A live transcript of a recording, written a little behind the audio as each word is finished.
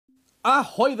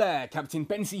Ahoy there, Captain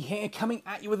Benzie here, coming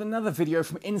at you with another video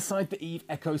from inside the Eve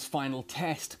Echo's final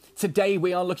test. Today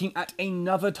we are looking at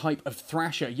another type of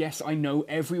Thrasher. Yes, I know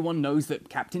everyone knows that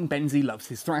Captain Benzie loves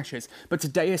his Thrashers, but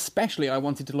today especially I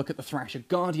wanted to look at the Thrasher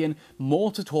Guardian,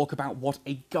 more to talk about what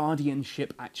a Guardian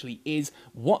ship actually is,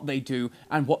 what they do,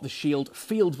 and what the shield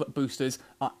field boosters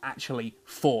are actually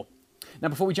for. Now,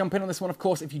 before we jump in on this one, of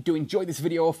course, if you do enjoy this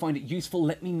video or find it useful,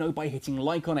 let me know by hitting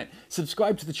like on it.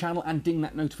 Subscribe to the channel and ding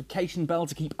that notification bell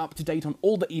to keep up to date on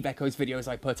all the Eve Echoes videos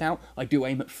I put out. I do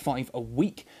aim at 5 a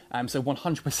week, so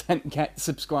 100% get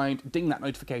subscribed, ding that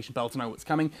notification bell to know what's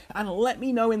coming, and let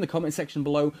me know in the comment section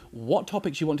below what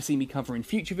topics you want to see me cover in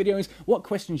future videos, what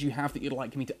questions you have that you'd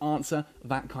like me to answer,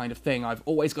 that kind of thing. I've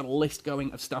always got a list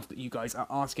going of stuff that you guys are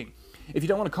asking. If you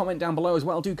don't want to comment down below as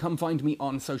well, do come find me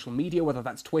on social media, whether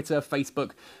that's Twitter,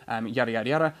 Facebook, yada yada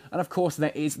yada. And of course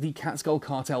there is the Catskull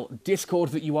Cartel Discord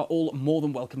that you are all more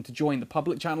than welcome to join. The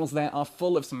public channels there are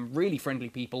full of some really friendly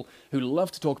people who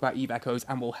love to talk about Eve Echoes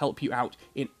and will help you out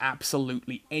in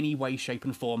absolutely any way, shape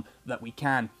and form that we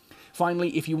can.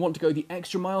 Finally, if you want to go the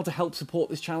extra mile to help support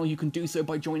this channel, you can do so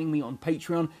by joining me on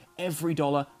Patreon. Every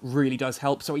dollar really does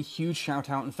help, so a huge shout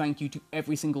out and thank you to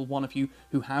every single one of you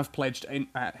who have pledged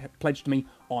me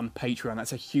on Patreon.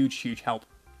 That's a huge, huge help.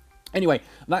 Anyway,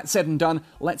 that said and done,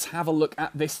 let's have a look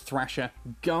at this Thrasher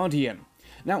Guardian.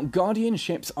 Now, Guardian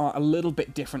ships are a little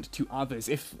bit different to others.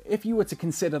 If you were to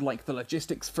consider like the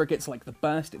logistics frigates like the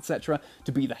Burst, etc.,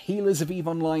 to be the healers of EVE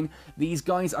Online, these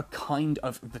guys are kind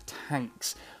of the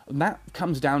tanks. And that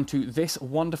comes down to this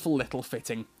wonderful little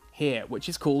fitting here, which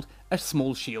is called a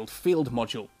small shield field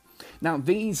module. Now,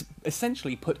 these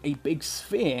essentially put a big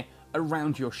sphere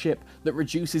around your ship that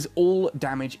reduces all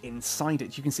damage inside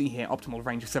it. You can see here optimal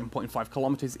range of 7.5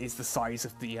 kilometers is the size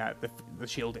of the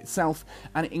shield itself,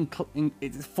 and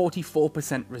it's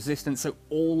 44% resistance, so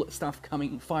all stuff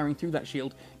firing through that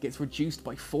shield gets reduced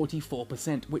by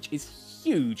 44%, which is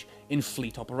huge in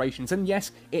fleet operations. And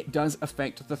yes, it does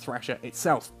affect the Thrasher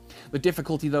itself. The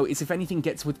difficulty though is if anything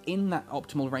gets within that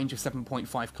optimal range of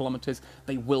 7.5 kilometers,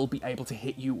 they will be able to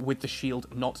hit you with the shield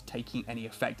not taking any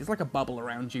effect. It's like a bubble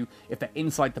around you. If they're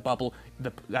inside the bubble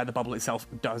itself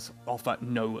does offer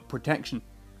no protection.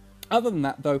 Other than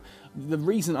that, though, the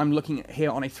reason I'm looking at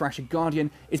here on a Thrasher Guardian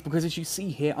is because, as you see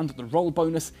here under the roll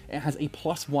bonus, it has a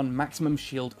 +1 maximum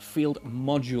shield field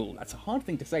module. That's a hard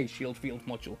thing to say, shield field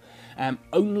module.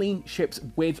 Only ships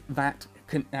with that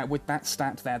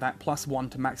stat there, that +1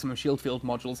 to maximum shield field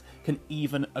modules, can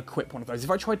even equip one of those.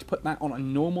 If I tried to put that on a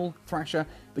normal Thrasher,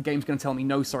 the game's going to tell me,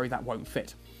 no, sorry, that won't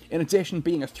fit. In addition,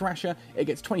 being a Thrasher, it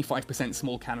gets 25%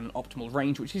 small cannon optimal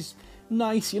range, which is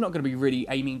nice. You're not going to be really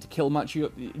aiming to kill much.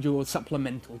 You're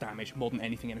supplemental damage more than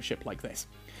anything in a ship like this.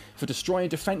 For Destroyer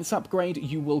Defense upgrade,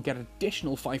 you will get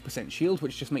additional 5% shield,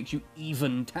 which just makes you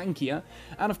even tankier.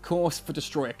 And of course, for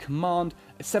Destroyer Command,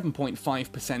 a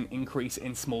 7.5% increase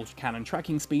in small cannon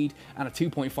tracking speed, and a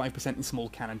 2.5% in small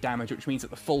cannon damage, which means at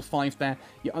the full 5 there,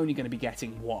 you're only going to be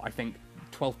getting, what, I think,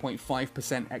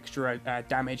 12.5% extra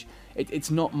damage. It's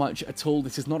not much at all.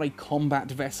 This is not a combat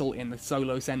vessel in the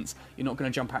solo sense. You're not going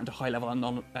to jump out into high-level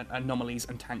anomalies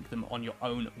and tank them on your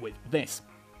own with this.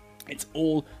 It's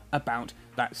all about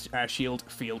that shield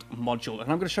field module, and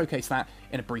I'm going to showcase that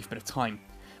in a brief bit of time.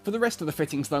 For the rest of the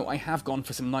fittings, though, I have gone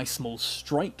for some nice small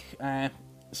strike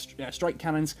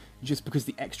cannons, just because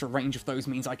the extra range of those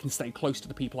means I can stay close to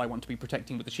the people I want to be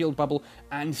protecting with the shield bubble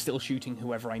and still shooting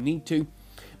whoever I need to.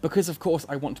 Because of course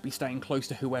I want to be staying close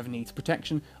to whoever needs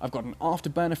protection, I've got an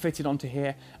afterburner fitted onto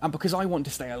here, and because I want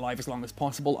to stay alive as long as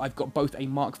possible, I've got both a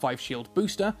Mark V shield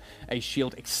booster, a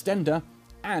shield extender,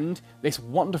 and this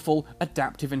wonderful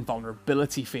adaptive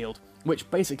invulnerability field, which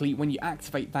basically, when you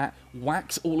activate that,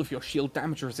 whacks all of your shield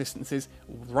damage resistances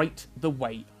right the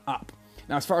way up.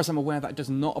 Now, as far as I'm aware, that does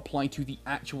not apply to the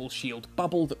actual shield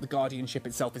bubble that the Guardian ship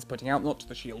itself is putting out, not to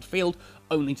the shield field,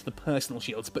 only to the personal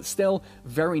shields, but still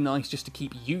very nice just to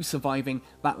keep you surviving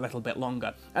that little bit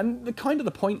longer. And the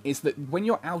point is that when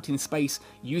you're out in space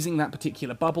using that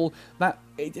particular bubble,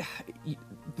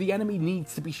 the enemy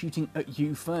needs to be shooting at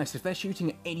you first. If they're shooting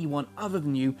at anyone other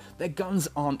than you, their guns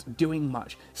aren't doing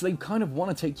much, so they kind of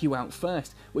want to take you out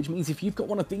first, which means if you've got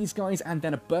one of these guys and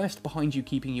then a burst behind you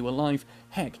keeping you alive,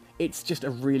 heck, it's just a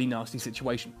really nasty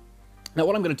situation. Now,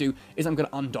 what I'm going to do is I'm going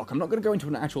to undock. I'm not going to go into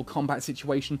an actual combat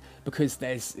situation because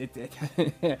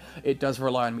it does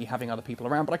rely on me having other people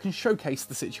around, but I can showcase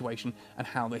the situation and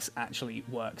how this actually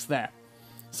works there.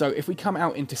 So if we come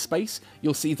out into space,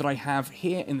 you'll see that I have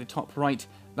here in the top right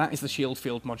that is the shield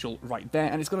field module right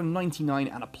there, and it's got a 99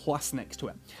 and a plus next to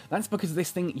it. That's because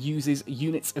this thing uses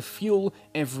units of fuel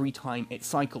every time it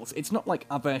cycles. It's not like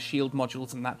other shield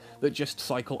modules and that just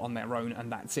cycle on their own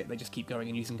and that's it, they just keep going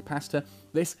and using capacitor.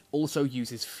 This also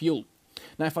uses fuel.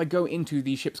 Now if I go into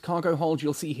the ship's cargo hold,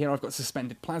 you'll see here I've got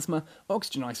suspended plasma,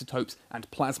 oxygen isotopes,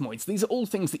 and plasmoids. These are all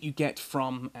things that you get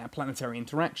from planetary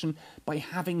interaction. By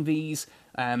having these,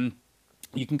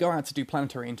 you can go out to do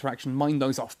planetary interaction, mine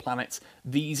those off planets.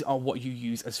 These are what you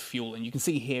use as fuel, and you can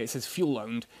see here it says fuel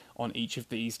owned on each of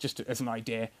these, just as an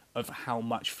idea of how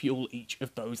much fuel each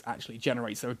of those actually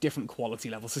generates. There are different quality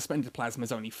levels. Suspended plasma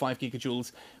is only 5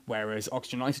 gigajoules, whereas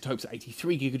oxygen isotopes are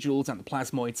 83 gigajoules, and the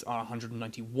plasmoids are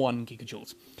 191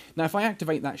 gigajoules. Now, if I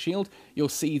activate that shield, you'll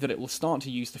see that it will start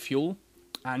to use the fuel,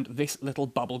 and this little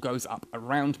bubble goes up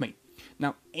around me.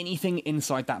 Now, anything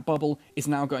inside that bubble is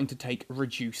now going to take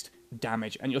reduced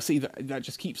damage, and you'll see that that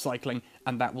just keeps cycling,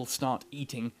 and that will start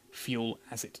eating fuel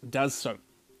as it does so.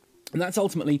 And that's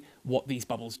ultimately what these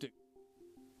bubbles do.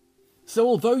 So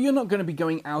although you're not going to be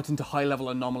going out into high-level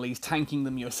anomalies, tanking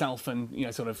them yourself and,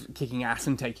 sort of kicking ass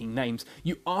and taking names,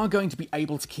 you are going to be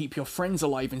able to keep your friends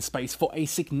alive in space for a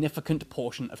significant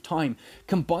portion of time.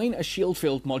 Combine a shield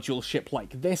field module ship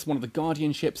like this, one of the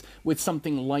Guardian ships, with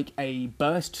something like a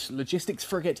burst logistics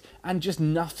frigate, and just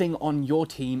nothing on your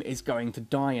team is going to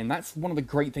die, and that's one of the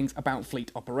great things about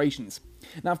fleet operations.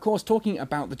 Now, of course, talking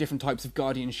about the different types of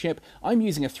Guardian ship, I'm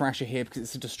using a Thrasher here because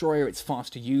it's a destroyer, it's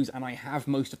fast to use, and I have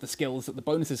most of the skills that the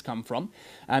bonuses come from.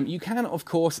 You can, of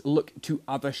course, look to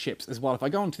other ships as well. If I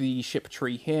go onto the ship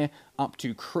tree here, up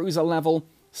to cruiser level,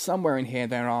 somewhere in here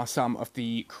there are some of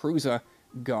the cruiser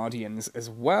Guardians as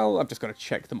well. I've just got to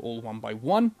check them all one by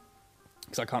one,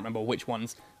 because I can't remember which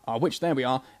ones are which. There we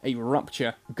are, a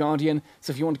Rupture Guardian.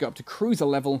 So if you want to go up to cruiser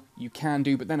level, you can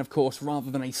do, but then of course, rather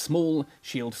than a small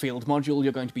shield field module,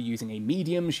 you're going to be using a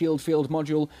medium shield field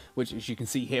module, which, as you can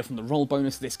see here from the roll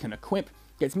bonus, this can equip.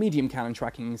 Gets medium cannon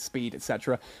tracking, speed,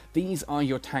 etc. These are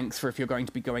your tanks for if you're going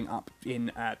to be going up in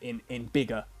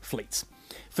bigger fleets.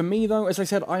 For me, though, as I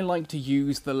said, I like to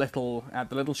use the little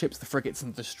ships, the frigates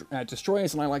and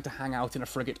destroyers, and I like to hang out in a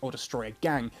frigate or destroyer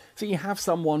gang. So you have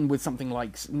someone with something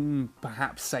like,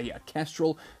 perhaps, say, a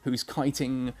Kestrel who's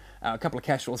kiting, a couple of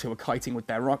Kestrels who are kiting with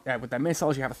their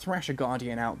missiles. You have a Thrasher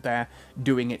Guardian out there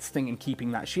doing its thing and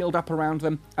keeping that shield up around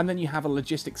them, and then you have a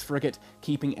logistics frigate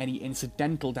keeping any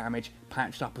incidental damage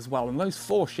patched up as well. And those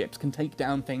 4 ships can take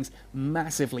down things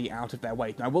massively out of their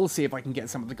way. Now, we'll see if I can get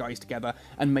some of the guys together,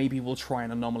 and maybe we'll try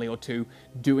an anomaly or two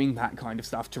doing that kind of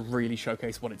stuff to really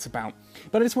showcase what it's about.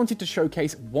 But I just wanted to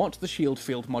showcase what the shield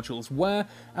field modules were,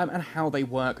 and how they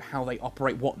work, how they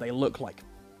operate, what they look like.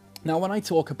 Now, when I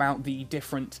talk about the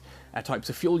different types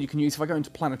of fuel you can use, if I go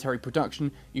into planetary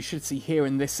production, you should see here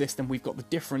in this system we've got the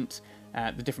different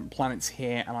planets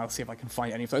here, and I'll see if I can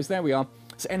find any of those. There we are.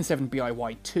 So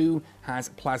N7BIY2 has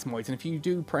plasmoids, and if you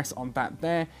do press on that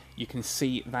there, you can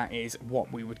see that is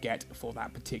what we would get for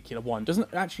that particular one. It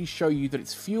doesn't actually show you that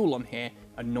it's fuel on here,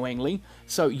 annoyingly,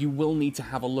 so you will need to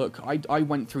have a look. I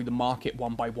went through the market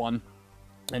one by one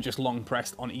and just long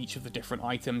pressed on each of the different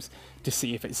items to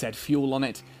see if it said fuel on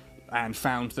it, and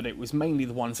found that it was mainly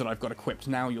the ones that I've got equipped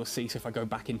now. You'll see, so if I go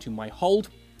back into my hold,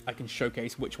 I can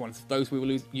showcase which ones of those we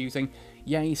were using.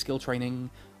 Yay, skill training.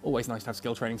 Always nice to have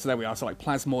skill training. So there we are. So like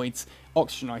plasmoids,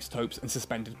 oxygen isotopes, and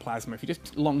suspended plasma. If you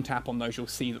just long tap on those, you'll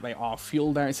see that they are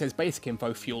fuel there. It says basic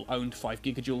info, fuel owned, 5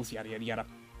 gigajoules, yada, yada, yada.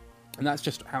 And that's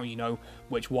just how you know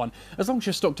which one. As long as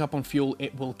you're stocked up on fuel,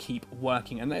 it will keep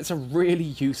working. And it's a really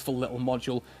useful little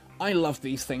module. I love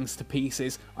these things to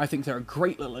pieces. I think they're a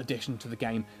great little addition to the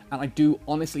game, and I do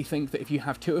honestly think that if you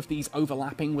have 2 of these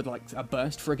overlapping with like a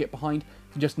burst frigate behind,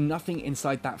 just nothing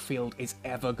inside that field is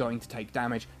ever going to take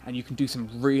damage, and you can do some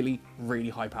really,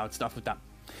 really high-powered stuff with that.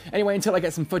 Anyway, until I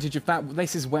get some footage of that,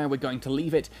 this is where we're going to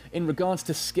leave it. In regards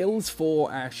to skills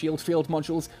for shield field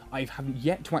modules, I haven't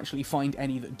yet to actually find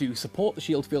any that do support the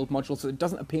shield field module, so it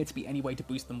doesn't appear to be any way to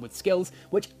boost them with skills,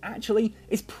 which actually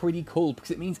is pretty cool, because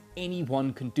it means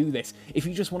anyone can do this. If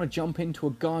you just want to jump into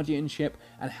a Guardian ship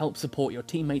and help support your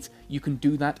teammates, you can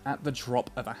do that at the drop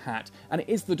of a hat. And it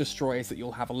is the destroyers that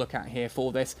you'll have a look at here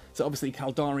for this. So obviously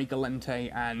Caldari, Galente,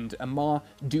 and Amar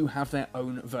do have their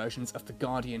own versions of the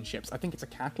Guardian ships. I think it's a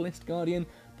Catalyst Guardian,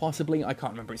 possibly, I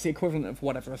can't remember. It's the equivalent of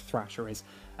whatever a Thrasher is.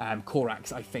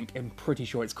 Corax, I think. I'm pretty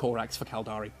sure it's Corax for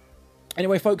Caldari.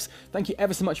 Anyway, folks, thank you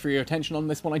ever so much for your attention on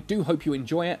this one. I do hope you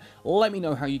enjoy it. Let me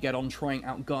know how you get on trying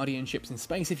out Guardian ships in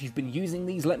space. If you've been using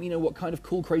these, let me know what kind of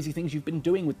cool, crazy things you've been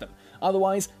doing with them.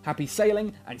 Otherwise, happy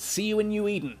sailing, and see you in New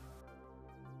Eden.